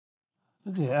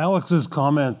Okay, Alex's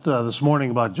comment this morning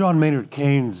about John Maynard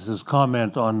Keynes'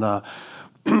 comment on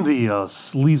the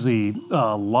sleazy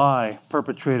lie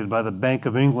perpetrated by the Bank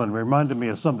of England reminded me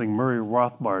of something Murray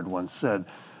Rothbard once said.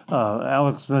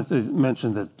 Alex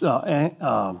mentioned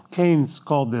that Keynes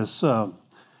called this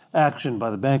action by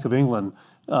the Bank of England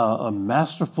a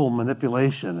masterful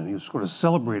manipulation, and he was sort of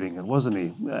celebrating it, wasn't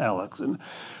he, Alex? And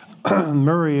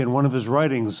Murray, in one of his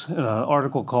writings, in an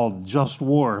article called Just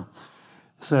War,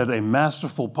 said a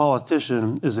masterful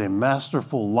politician is a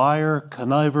masterful liar,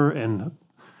 conniver, and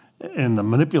a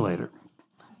manipulator.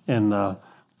 Anyway,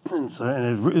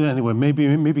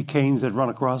 maybe Keynes had run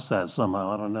across that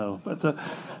somehow. I don't know. But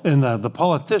the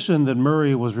politician that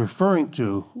Murray was referring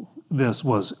to this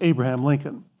was Abraham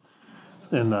Lincoln.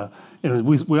 And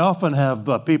we often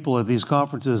have people at these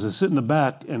conferences that sit in the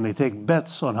back and they take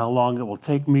bets on how long it will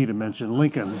take me to mention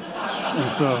Lincoln.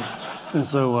 And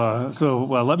so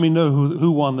let me know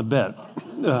who won the bet.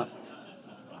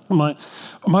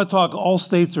 My talk, All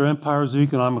States Are Empires of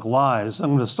Economic Lies,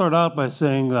 I'm going to start out by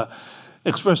saying,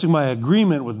 expressing my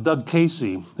agreement with Doug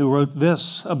Casey, who wrote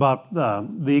this about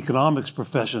the economics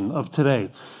profession of today.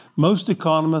 Most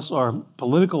economists are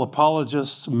political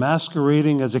apologists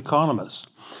masquerading as economists.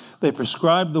 They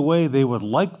prescribe the way they would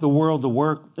like the world to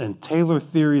work and tailor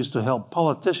theories to help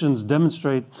politicians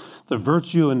demonstrate the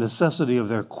virtue and necessity of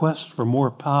their quest for more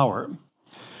power.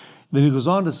 Then he goes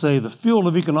on to say, the field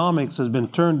of economics has been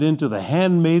turned into the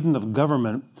handmaiden of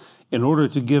government in order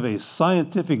to give a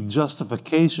scientific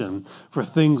justification for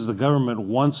things the government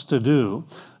wants to do.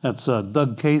 That's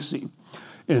Doug Casey.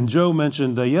 And Joe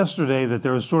mentioned yesterday that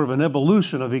there was sort of an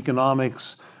evolution of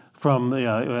economics from,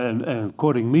 and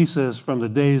quoting Mises, from the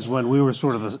days when we were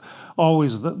sort of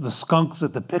always the skunks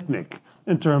at the picnic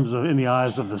in terms of, in the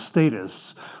eyes of the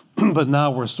statists. But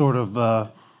now we're sort of,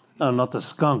 not the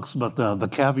skunks, but the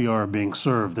caviar being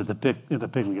served at the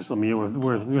picnic. I mean,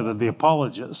 we're the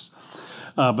apologists.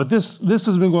 But this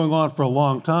has been going on for a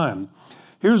long time.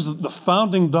 Here's the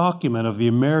founding document of the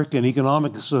American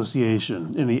Economic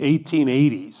Association in the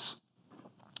 1880s.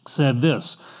 It said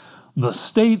this: the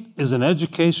state is an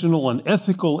educational and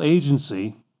ethical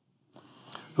agency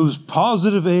whose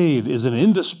positive aid is an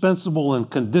indispensable and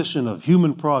condition of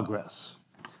human progress.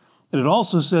 And it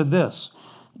also said this: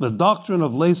 the doctrine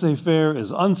of laissez-faire is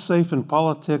unsafe in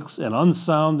politics and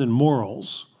unsound in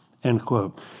morals, end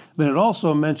quote. Then it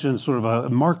also mentioned sort of a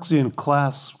Marxian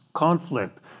class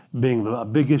conflict being a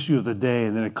big issue of the day,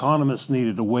 and then economists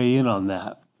needed to weigh in on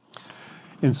that.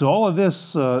 And so all of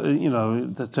this,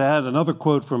 to add another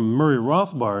quote from Murray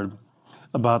Rothbard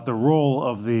about the role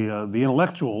of the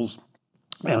intellectuals,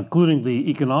 including the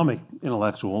economic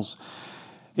intellectuals,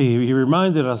 he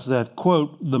reminded us that,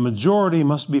 quote, the majority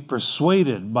must be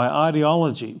persuaded by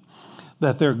ideology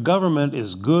that their government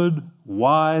is good,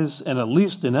 wise, and at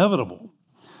least inevitable.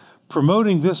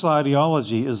 Promoting this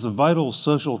ideology is the vital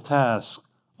social task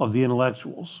of the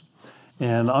intellectuals.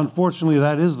 And unfortunately,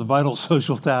 that is the vital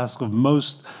social task of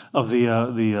most of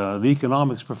the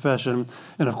economics profession.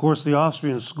 And of course, the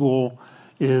Austrian school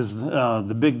is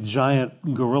the big,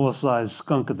 giant, gorilla-sized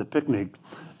skunk at the picnic,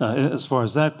 as far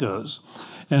as that goes.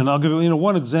 And I'll give you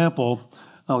one example.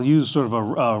 I'll use sort of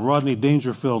a Rodney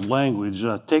Dangerfield language.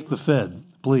 Take the Fed,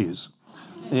 please.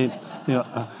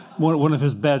 One of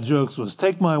his bad jokes was,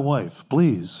 take my wife,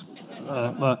 please.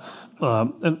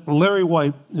 And Larry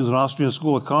White, who's an Austrian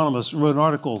school economist, wrote an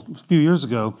article a few years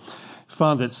ago,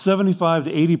 found that 75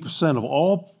 to 80% of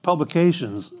all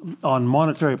publications on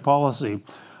monetary policy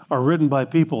are written by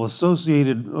people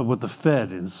associated with the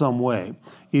Fed in some way,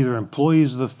 either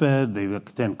employees of the Fed, they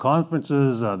attend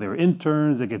conferences, they're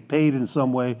interns, they get paid in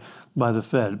some way by the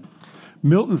Fed.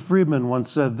 Milton Friedman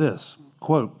once said this,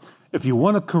 quote, if you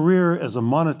want a career as a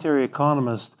monetary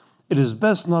economist, it is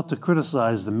best not to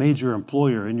criticize the major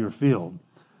employer in your field.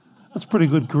 That's pretty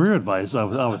good career advice, I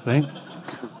would think.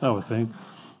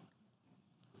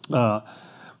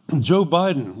 Joe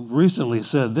Biden recently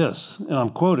said this, and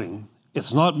I'm quoting,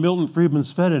 it's not Milton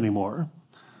Friedman's Fed anymore.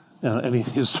 And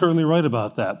he's certainly right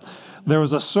about that. There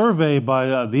was a survey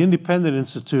by the Independent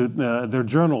Institute, their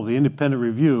journal, the Independent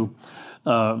Review,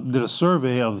 did a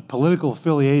survey of the political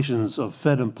affiliations of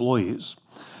Fed employees.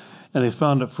 And they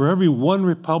found that for every one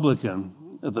Republican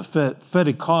at the Fed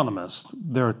economist,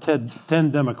 there are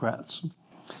 10 Democrats.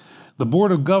 The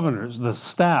Board of Governors, the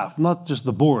staff, not just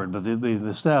the board, but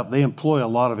the staff, they employ a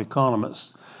lot of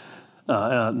economists.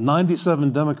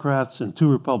 97 Democrats and 2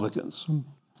 Republicans.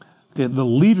 Okay, the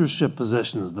leadership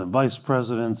positions, the vice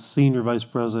presidents, senior vice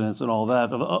presidents, and all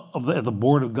that, of the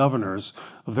Board of Governors,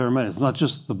 of very many. It's not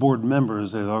just the board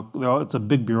members, it's a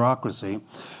big bureaucracy.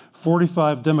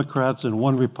 45 Democrats and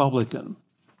 1 Republican.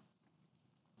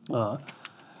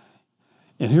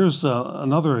 And here's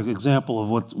another example of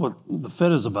what the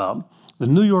Fed is about. The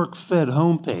New York Fed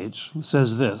homepage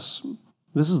says this.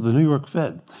 This is the New York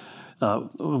Fed.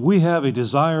 We have a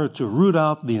desire to root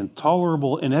out the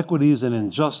intolerable inequities and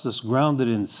injustice grounded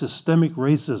in systemic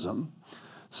racism,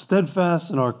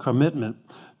 steadfast in our commitment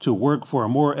to work for a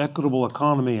more equitable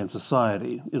economy and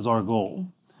society is our goal.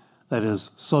 That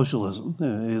is socialism.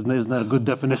 Isn't that a good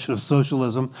definition of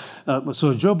socialism?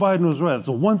 So Joe Biden was right. It's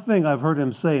the one thing I've heard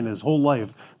him say in his whole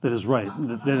life that is right.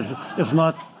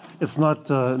 That it's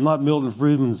not Milton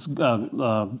Friedman's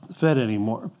Fed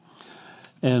anymore.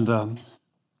 And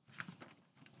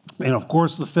of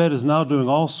course, the Fed is now doing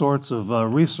all sorts of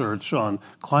research on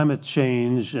climate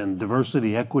change and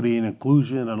diversity, equity, and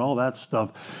inclusion, and all that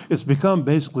stuff. It's become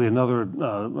basically another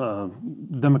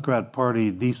Democrat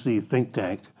Party DC think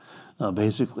tank,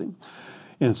 basically.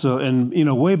 And so,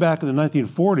 way back in the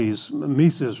 1940s,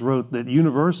 Mises wrote that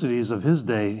universities of his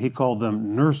day, he called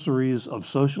them nurseries of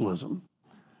socialism.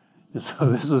 And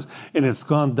so it's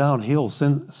gone downhill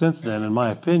since then, in my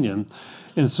opinion.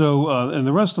 And so, in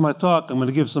the rest of my talk, I'm going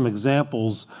to give some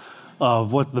examples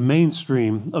of what the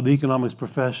mainstream of the economics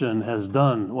profession has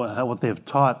done, what they have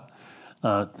taught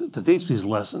to teach these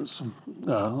lessons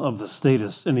of the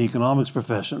status in the economics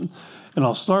profession. And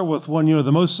I'll start with one,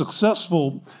 the most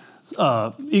successful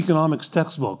economics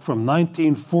textbook from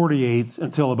 1948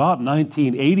 until about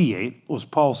 1988 was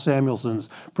Paul Samuelson's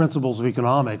Principles of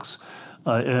Economics.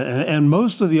 And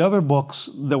most of the other books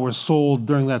that were sold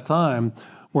during that time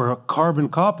were carbon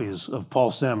copies of Paul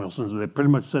Samuelson's. They pretty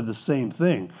much said the same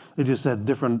thing. They just had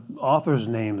different authors'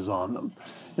 names on them.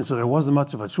 And so there wasn't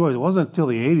much of a choice. It wasn't until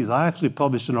the 80s. I actually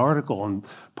published an article in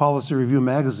Policy Review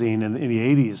magazine in the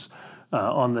 80s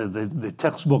on the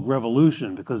textbook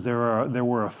revolution, because there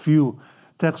were a few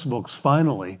textbooks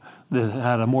finally that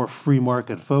had a more free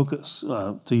market focus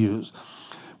to use.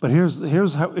 But here's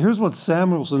what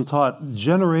Samuelson taught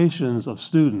generations of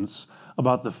students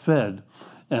about the Fed.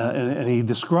 And he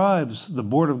describes the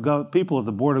people of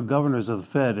the Board of Governors of the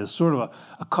Fed as sort of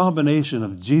a combination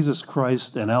of Jesus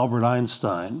Christ and Albert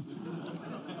Einstein.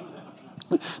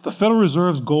 The Federal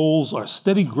Reserve's goals are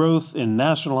steady growth in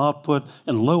national output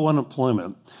and low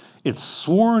unemployment. Its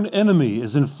sworn enemy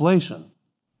is inflation.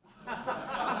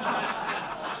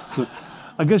 So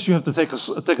I guess you have to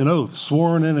take an oath,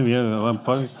 sworn enemy. I'm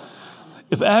fine.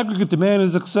 If aggregate demand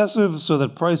is excessive so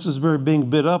that prices are being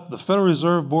bid up, the Federal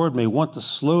Reserve Board may want to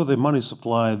slow the money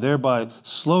supply, thereby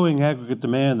slowing aggregate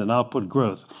demand and output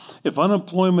growth. If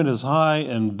unemployment is high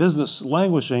and business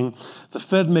languishing, the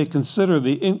Fed may consider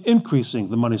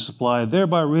increasing the money supply,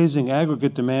 thereby raising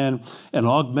aggregate demand and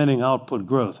augmenting output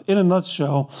growth. In a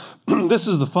nutshell, this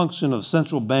is the function of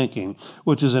central banking,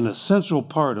 which is an essential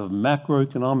part of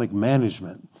macroeconomic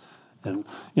management. And,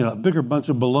 a bigger bunch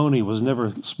of baloney was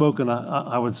never spoken,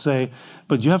 I would say,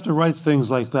 but you have to write things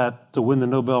like that to win the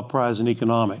Nobel Prize in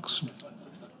economics.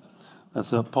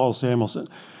 That's Paul Samuelson.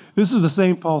 This is the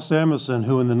same Paul Samuelson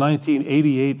who in the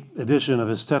 1988 edition of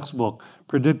his textbook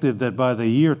predicted that by the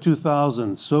year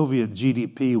 2000, Soviet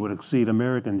GDP would exceed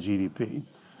American GDP.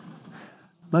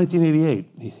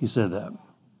 1988, he said that.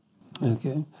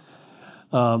 Okay.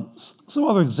 Some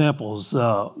other examples.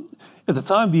 At the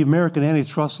time the American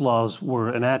antitrust laws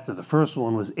were enacted, the first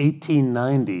one was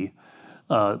 1890.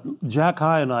 Jack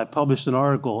High and I published an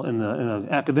article in an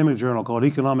academic journal called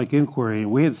Economic Inquiry,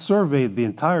 and we had surveyed the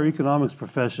entire economics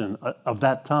profession of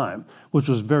that time, which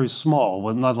was very small,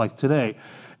 but not like today.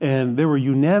 And they were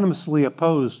unanimously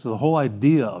opposed to the whole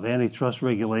idea of antitrust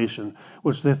regulation,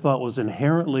 which they thought was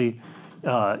inherently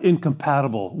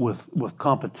incompatible with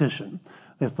competition.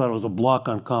 They thought it was a block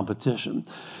on competition.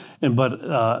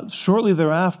 But shortly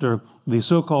thereafter, the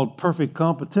so-called perfect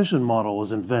competition model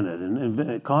was invented. And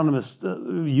economists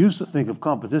used to think of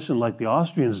competition like the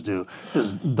Austrians do,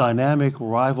 as dynamic,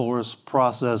 rivalrous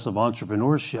process of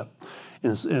entrepreneurship.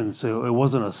 And so it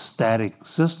wasn't a static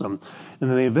system. And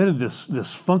then they invented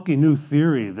this funky new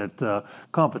theory that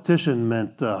competition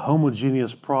meant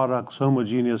homogeneous products,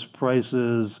 homogeneous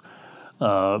prices,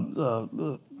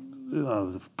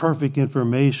 perfect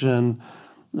information,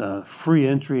 free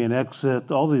entry and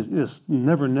exit, all this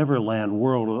never land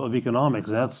world of economics.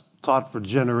 That's taught for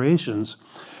generations.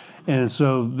 And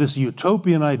so this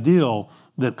utopian ideal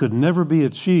that could never be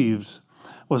achieved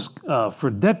was, for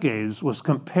decades, was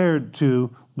compared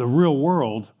to the real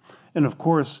world. And of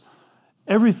course,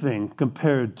 everything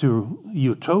compared to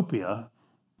utopia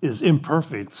is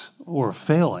imperfect or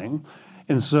failing.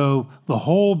 And so the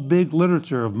whole big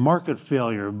literature of market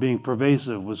failure being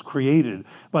pervasive was created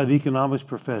by the economics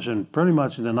profession pretty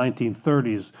much in the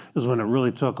 1930s is when it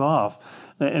really took off.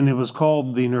 And it was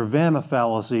called the Nirvana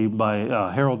fallacy by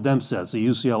Harold Dempsett, a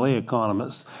UCLA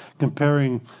economist,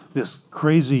 comparing this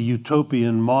crazy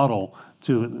utopian model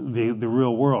to the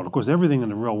real world. Of course, everything in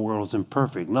the real world is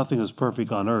imperfect. Nothing is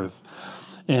perfect on earth.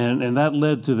 And that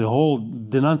led to the whole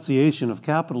denunciation of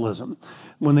capitalism.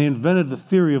 When they invented the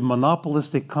theory of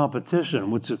monopolistic competition,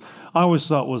 which I always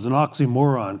thought was an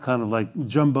oxymoron, kind of like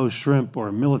jumbo shrimp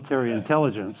or military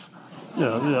intelligence,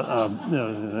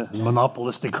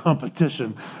 monopolistic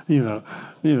competition, but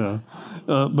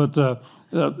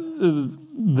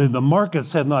the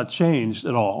markets had not changed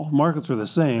at all. Markets were the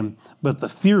same, but the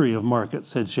theory of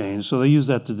markets had changed, so they used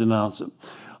that to denounce it.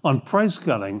 On price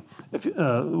cutting,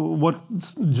 what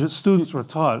students were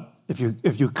taught, if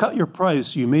you cut your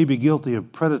price, you may be guilty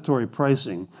of predatory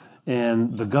pricing,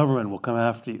 and the government will come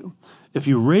after you. If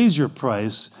you raise your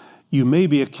price, you may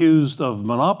be accused of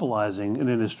monopolizing an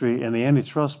industry, and the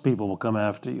antitrust people will come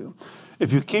after you.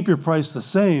 If you keep your price the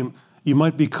same, you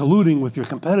might be colluding with your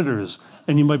competitors,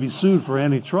 and you might be sued for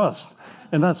antitrust.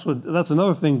 And that's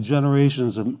another thing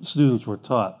generations of students were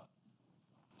taught.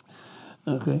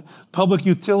 Okay. Public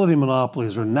utility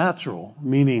monopolies are natural,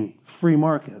 meaning free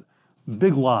market.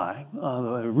 Big lie.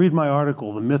 Read my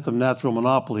article, The Myth of Natural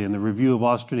Monopoly, in the Review of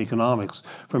Austrian Economics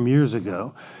from years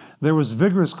ago. There was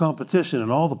vigorous competition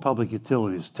in all the public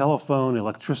utilities, telephone,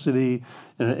 electricity,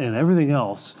 and everything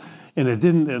else. And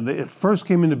it first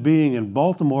came into being in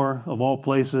Baltimore, of all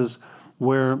places,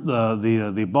 where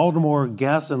the Baltimore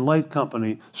Gas and Light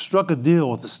Company struck a deal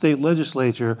with the state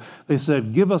legislature. They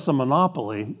said, give us a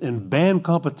monopoly and ban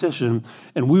competition,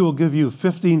 and we will give you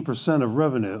 15% of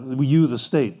revenue. You, the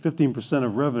state, 15%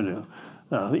 of revenue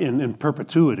in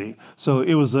perpetuity. So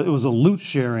it was a loot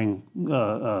sharing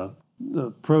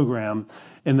program,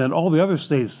 and then all the other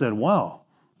states said, wow,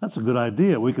 that's a good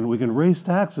idea. We can raise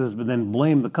taxes, but then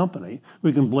blame the company.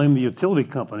 We can blame the utility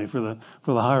company for the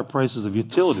higher prices of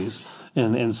utilities,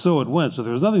 and so it went. So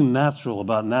there's nothing natural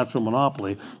about natural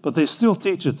monopoly, but they still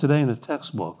teach it today in the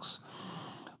textbooks.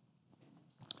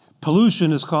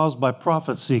 Pollution is caused by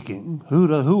profit seeking.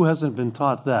 Who hasn't been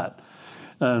taught that?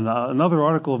 And another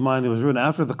article of mine that was written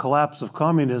after the collapse of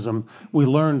communism, we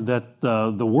learned that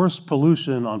the worst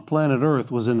pollution on planet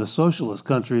Earth was in the socialist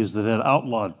countries that had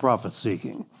outlawed profit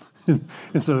seeking.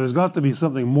 And so there's got to be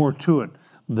something more to it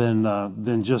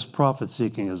than just profit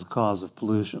seeking as a cause of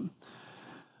pollution.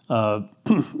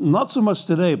 Not so much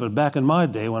today, but back in my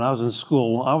day when I was in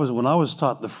school, when I was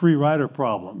taught the free rider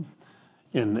problem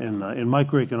in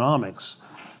microeconomics,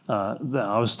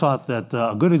 I was taught that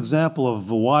a good example of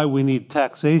why we need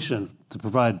taxation to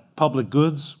provide public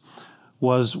goods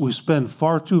was we spend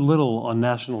far too little on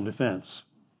national defense.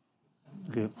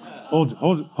 Okay,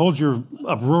 hold your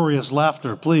uproarious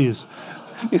laughter, please.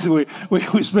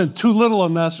 We spend too little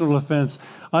on national defense.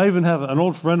 I even have an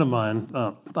old friend of mine,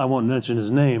 I won't mention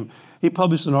his name, he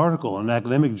published an article in an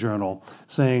academic journal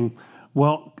saying,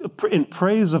 well, in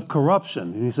praise of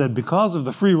corruption, and he said, because of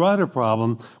the free rider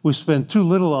problem, we spend too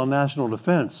little on national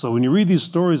defense. So when you read these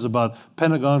stories about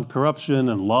Pentagon corruption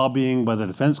and lobbying by the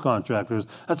defense contractors,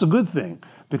 that's a good thing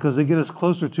because they get us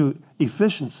closer to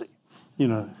efficiency.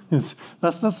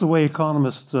 That's the way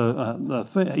economists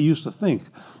used to think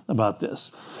about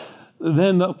this.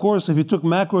 Then, of course, if you took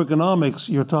macroeconomics,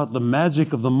 you're taught the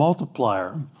magic of the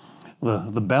multiplier.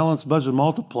 The balanced budget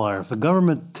multiplier. If the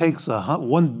government takes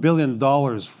 $1 billion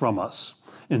from us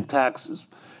in taxes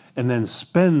and then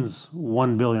spends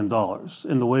 $1 billion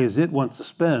in the ways it wants to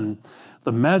spend,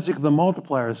 the magic of the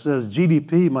multiplier says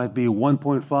GDP might be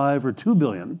 1.5 or 2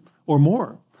 billion or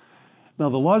more. Now,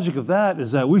 the logic of that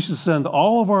is that we should send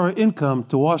all of our income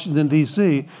to Washington,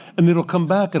 D.C., and it'll come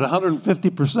back at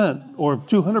 150% or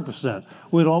 200%.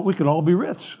 We could all be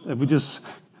rich if we just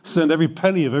send every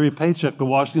penny of every paycheck to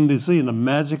Washington, D.C., and the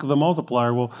magic of the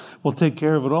multiplier will take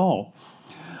care of it all.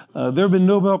 There have been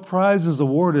Nobel Prizes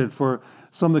awarded for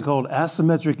something called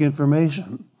asymmetric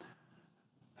information.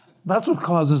 That's what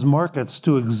causes markets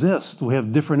to exist. We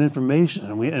have different information,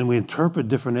 and we interpret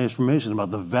different information about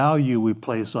the value we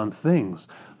place on things.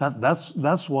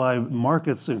 That's why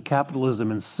markets and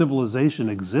capitalism and civilization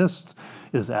exist,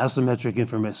 is asymmetric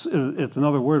information. It's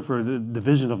another word for the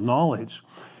division of knowledge.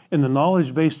 In the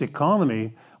knowledge-based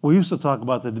economy, we used to talk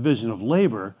about the division of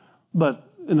labor, but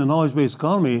in the knowledge-based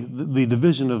economy, the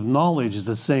division of knowledge is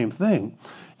the same thing.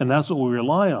 And that's what we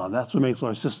rely on. That's what makes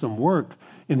our system work.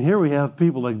 And here we have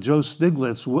people like Joe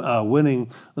Stiglitz winning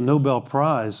the Nobel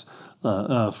Prize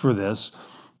for this.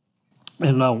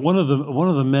 And one of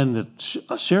the men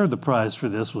that shared the prize for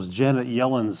this was Janet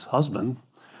Yellen's husband.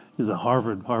 He's a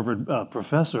Harvard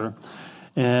professor,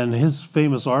 and his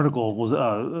famous article was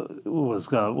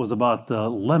about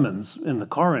lemons in the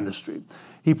car industry.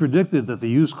 He predicted that the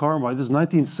used car market, this is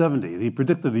 1970, he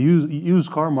predicted the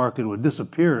used car market would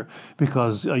disappear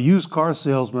because used car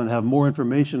salesmen have more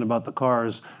information about the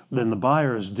cars than the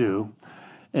buyers do.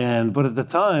 But at the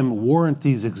time,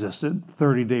 warranties existed,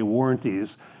 30-day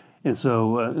warranties. And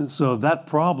so that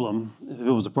problem, if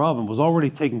it was a problem, was already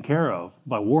taken care of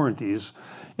by warranties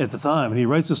at the time. And he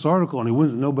writes this article and he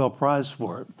wins the Nobel Prize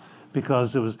for it.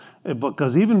 Because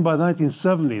even by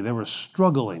 1970 they were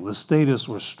struggling. The statists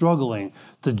were struggling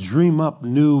to dream up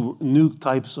new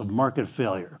types of market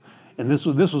failure, and this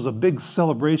was a big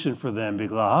celebration for them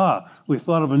because we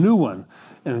thought of a new one,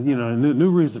 and a new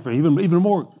reason for even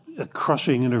more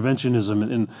crushing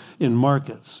interventionism in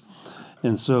markets,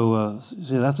 and so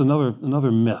that's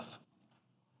another myth.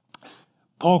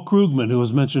 Paul Krugman, who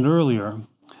was mentioned earlier,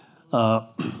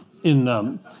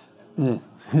 in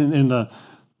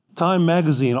Time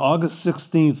magazine, August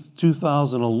 16th,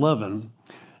 2011,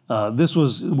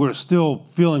 we're still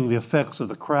feeling the effects of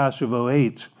the crash of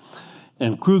 '08.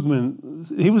 And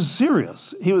Krugman, he was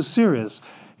serious.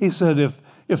 He said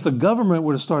if the government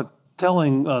were to start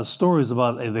telling stories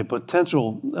about the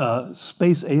potential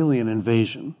space alien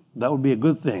invasion, that would be a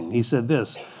good thing. He said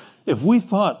this: if we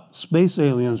thought space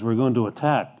aliens were going to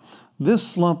attack, this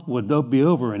slump would be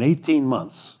over in 18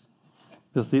 months.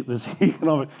 This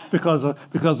economic, because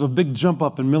of a big jump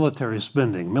up in military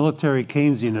spending, military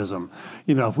Keynesianism.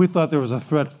 If we thought there was a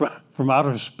threat from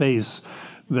outer space,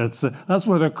 that's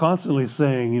why they're constantly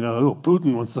saying,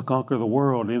 Putin wants to conquer the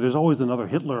world. There's always another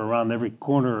Hitler around every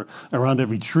corner, around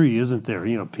every tree, isn't there?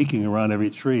 Peeking around every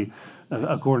tree,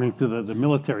 according to the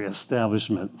military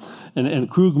establishment. And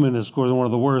Krugman is, of course, one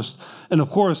of the worst. And of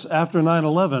course, after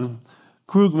 9/11.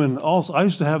 Krugman also, I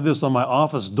used to have this on my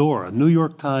office door, a New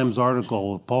York Times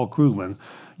article of Paul Krugman.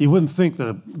 You wouldn't think that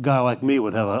a guy like me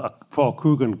would have a Paul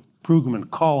Krugman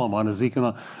column on his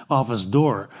office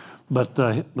door. But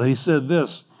he said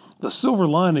this: the silver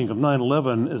lining of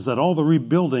 9/11 is that all the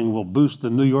rebuilding will boost the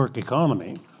New York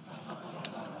economy.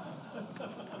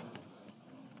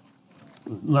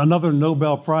 Another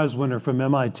Nobel Prize winner from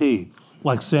MIT,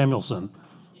 like Samuelson.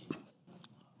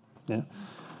 Yeah.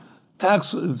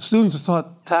 Students are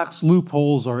taught tax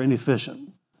loopholes are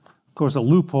inefficient. Of course, a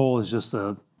loophole is just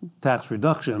a tax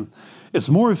reduction. It's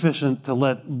more efficient to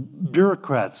let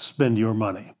bureaucrats spend your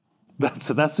money.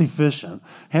 That's efficient.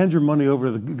 Hand your money over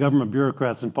to the government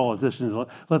bureaucrats and politicians.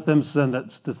 Let them send that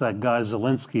to that guy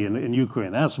Zelensky in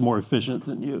Ukraine. That's more efficient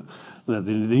than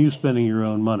you spending your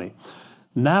own money.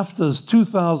 NAFTA's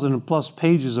 2,000 plus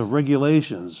pages of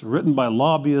regulations written by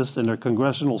lobbyists and their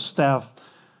congressional staff.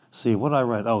 See, what I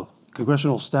write? Oh,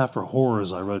 congressional staff are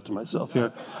whores, I wrote to myself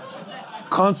here.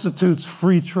 Constitutes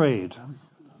free trade.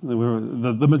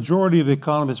 The majority of the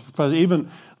economists, even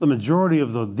the majority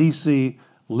of the DC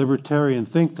libertarian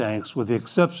think tanks, with the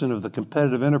exception of the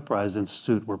Competitive Enterprise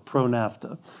Institute, were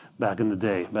pro-NAFTA back in the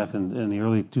day, back in the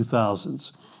early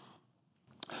 2000s.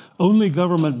 Only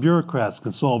government bureaucrats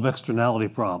can solve externality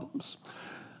problems.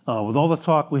 With all the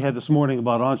talk we had this morning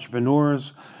about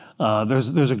entrepreneurs,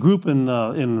 there's a group in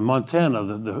Montana,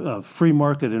 the free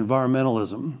market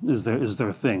environmentalism is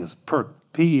their thing. It's PERC,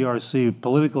 P-E-R-C,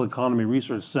 Political Economy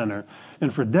Research Center.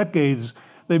 And for decades,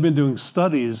 they've been doing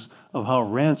studies of how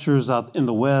ranchers out in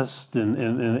the West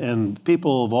and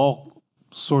people of all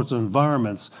sorts of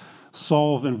environments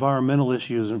solve environmental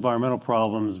issues, environmental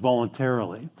problems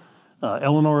voluntarily.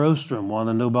 Eleanor Ostrom won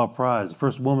the Nobel Prize, the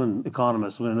first woman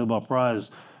economist to win a Nobel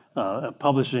Prize,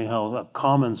 publishing how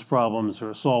commons problems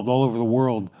are solved all over the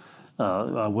world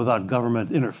without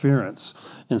government interference.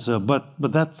 And so, but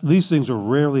these things are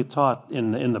rarely taught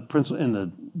in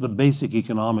the basic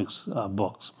economics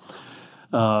books.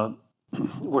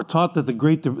 We're taught that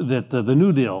the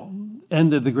New Deal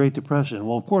ended the Great Depression.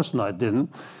 Well, of course not, it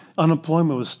didn't.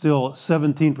 Unemployment was still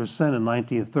 17% in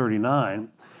 1939,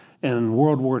 and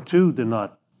World War II did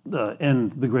not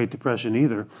end the Great Depression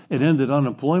either. It ended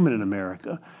unemployment in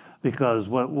America because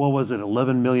what was it?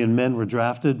 11 million men were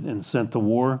drafted and sent to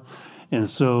war. And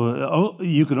so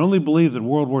you can only believe that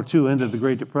World War II ended the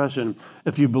Great Depression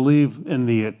if you believe in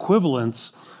the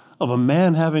equivalence of a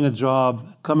man having a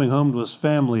job, coming home to his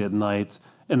family at night,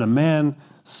 and a man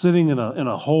sitting in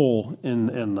a hole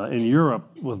in Europe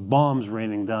with bombs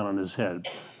raining down on his head.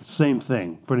 Same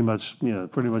thing, pretty much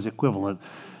equivalent.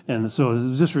 And so it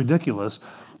was just ridiculous.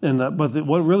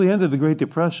 What really ended the Great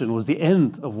Depression was the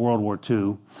end of World War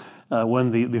II,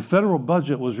 when the federal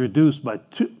budget was reduced by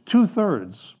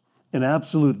two-thirds in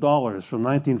absolute dollars from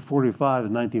 1945 to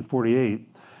 1948,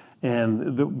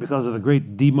 and because of the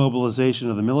great demobilization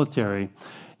of the military.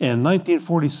 And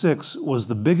 1946 was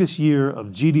the biggest year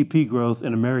of GDP growth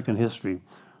in American history.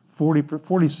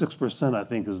 46%, I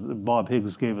think, is Bob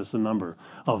Higgs gave us the number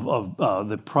of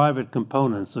the private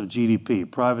components of GDP,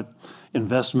 private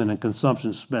investment and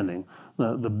consumption spending.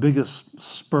 The biggest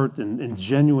spurt in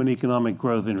genuine economic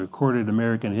growth in recorded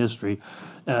American history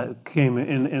came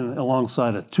in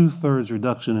alongside a 2/3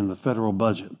 reduction in the federal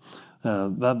budget.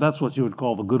 That's what you would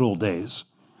call the good old days.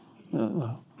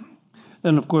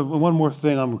 And of course, one more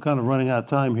thing, I'm kind of running out of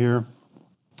time here.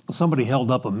 Somebody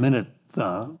held up a minute.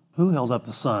 Who held up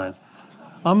the sign?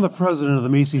 I'm the president of the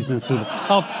Mises Institute.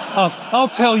 I'll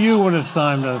tell you when it's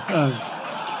time to.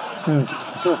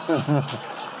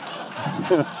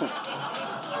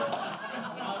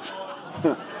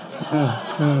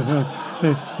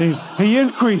 He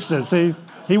increased it. See,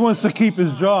 he wants to keep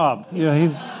his job. Yeah,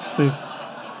 see.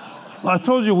 I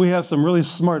told you we have some really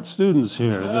smart students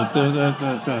here.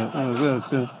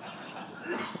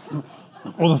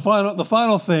 Well, the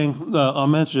final thing I'll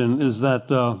mention is that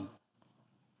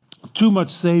too much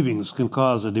savings can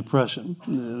cause a depression.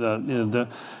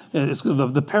 It's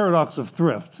the paradox of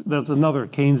thrift. That's another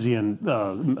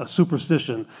Keynesian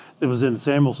superstition that was in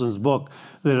Samuelson's book,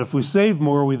 that if we save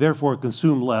more, we therefore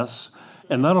consume less,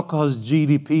 and that'll cause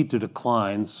GDP to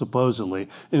decline, supposedly.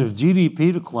 And if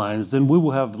GDP declines, then we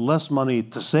will have less money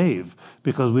to save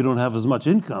because we don't have as much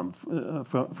income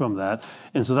from that.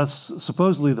 And so that's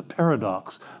supposedly the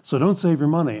paradox. So don't save your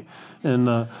money. And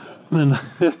I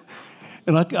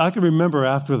can remember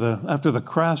after the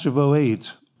crash of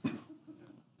 '08,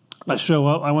 I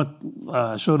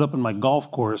showed up in my golf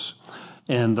course,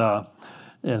 and I'm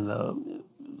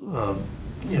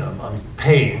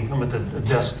paying. I'm at the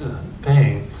desk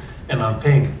paying, and I'm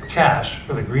paying cash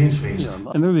for the greens fees.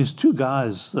 And there were these two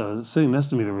guys sitting next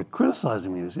to me that were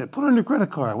criticizing me. They said, "Put on your credit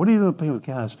card. What are you doing paying with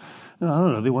cash?" And I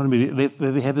don't know. They wanted me.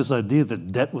 They had this idea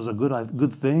that debt was a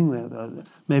good thing. That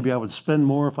maybe I would spend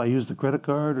more if I used a credit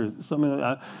card or something.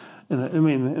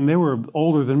 And they were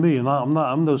older than me, and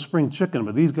I'm no spring chicken,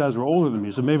 but these guys were older than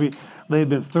me, so maybe they had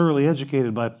been thoroughly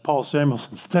educated by Paul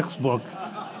Samuelson's textbook,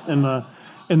 and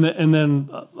then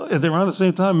around the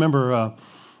same time, remember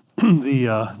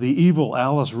the evil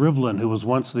Alice Rivlin, who was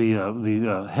once the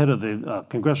head of the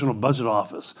Congressional Budget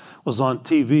Office, was on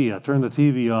TV. I turned the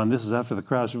TV on. This is after the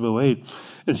crash of '08,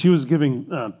 and she was giving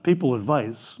people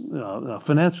advice,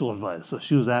 financial advice. So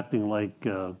she was acting like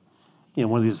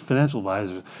one of these financial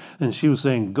advisors, and she was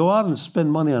saying, "Go out and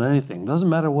spend money on anything. Doesn't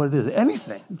matter what it is.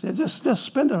 Anything. Just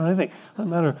spend it on anything. Doesn't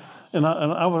matter." And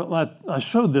I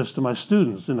showed this to my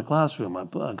students in the classroom.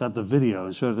 I got the video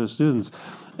and showed it to the students,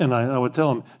 and I would tell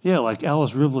them, "Yeah, like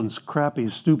Alice Rivlin's crappy,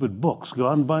 stupid books. Go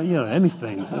out and buy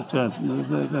anything."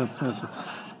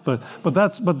 But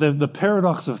the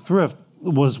paradox of thrift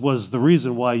was the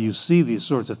reason why you see these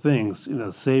sorts of things.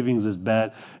 Savings is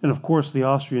bad, and of course the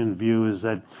Austrian view is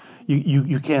that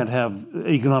you can't have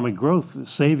economic growth.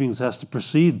 Savings has to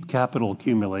precede capital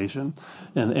accumulation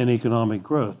and economic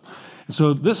growth.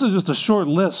 So this is just a short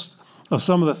list of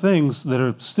some of the things that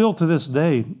are still to this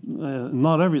day,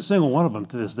 not every single one of them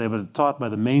to this day, but taught by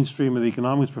the mainstream of the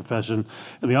economics profession.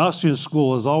 And the Austrian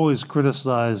school has always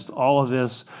criticized all of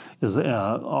this as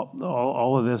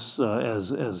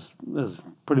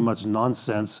pretty much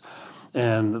nonsense.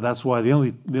 And that's why the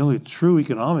only true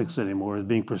economics anymore is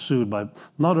being pursued by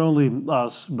not only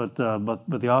us but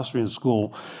the Austrian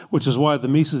school, which is why the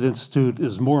Mises Institute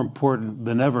is more important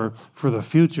than ever for the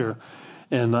future.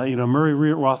 And Murray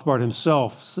Rothbard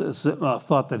himself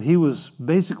thought that he was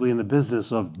basically in the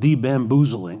business of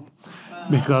de-bamboozling,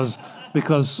 because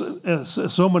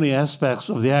so many aspects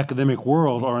of the academic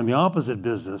world are in the opposite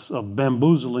business of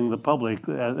bamboozling the public,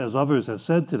 as others have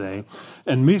said today.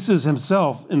 And Mises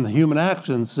himself, in the Human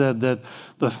Action, said that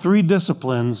the three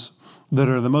disciplines that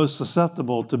are the most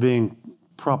susceptible to being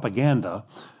propaganda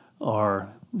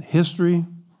are history,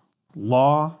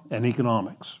 law, and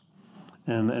economics.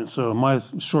 And so my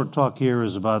short talk here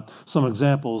is about some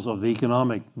examples of the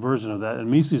economic version of that. And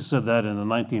Mises said that in the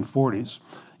 1940s.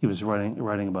 He was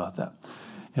writing about that.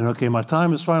 And okay, my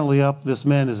time is finally up. This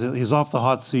man he's off the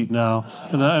hot seat now.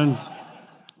 And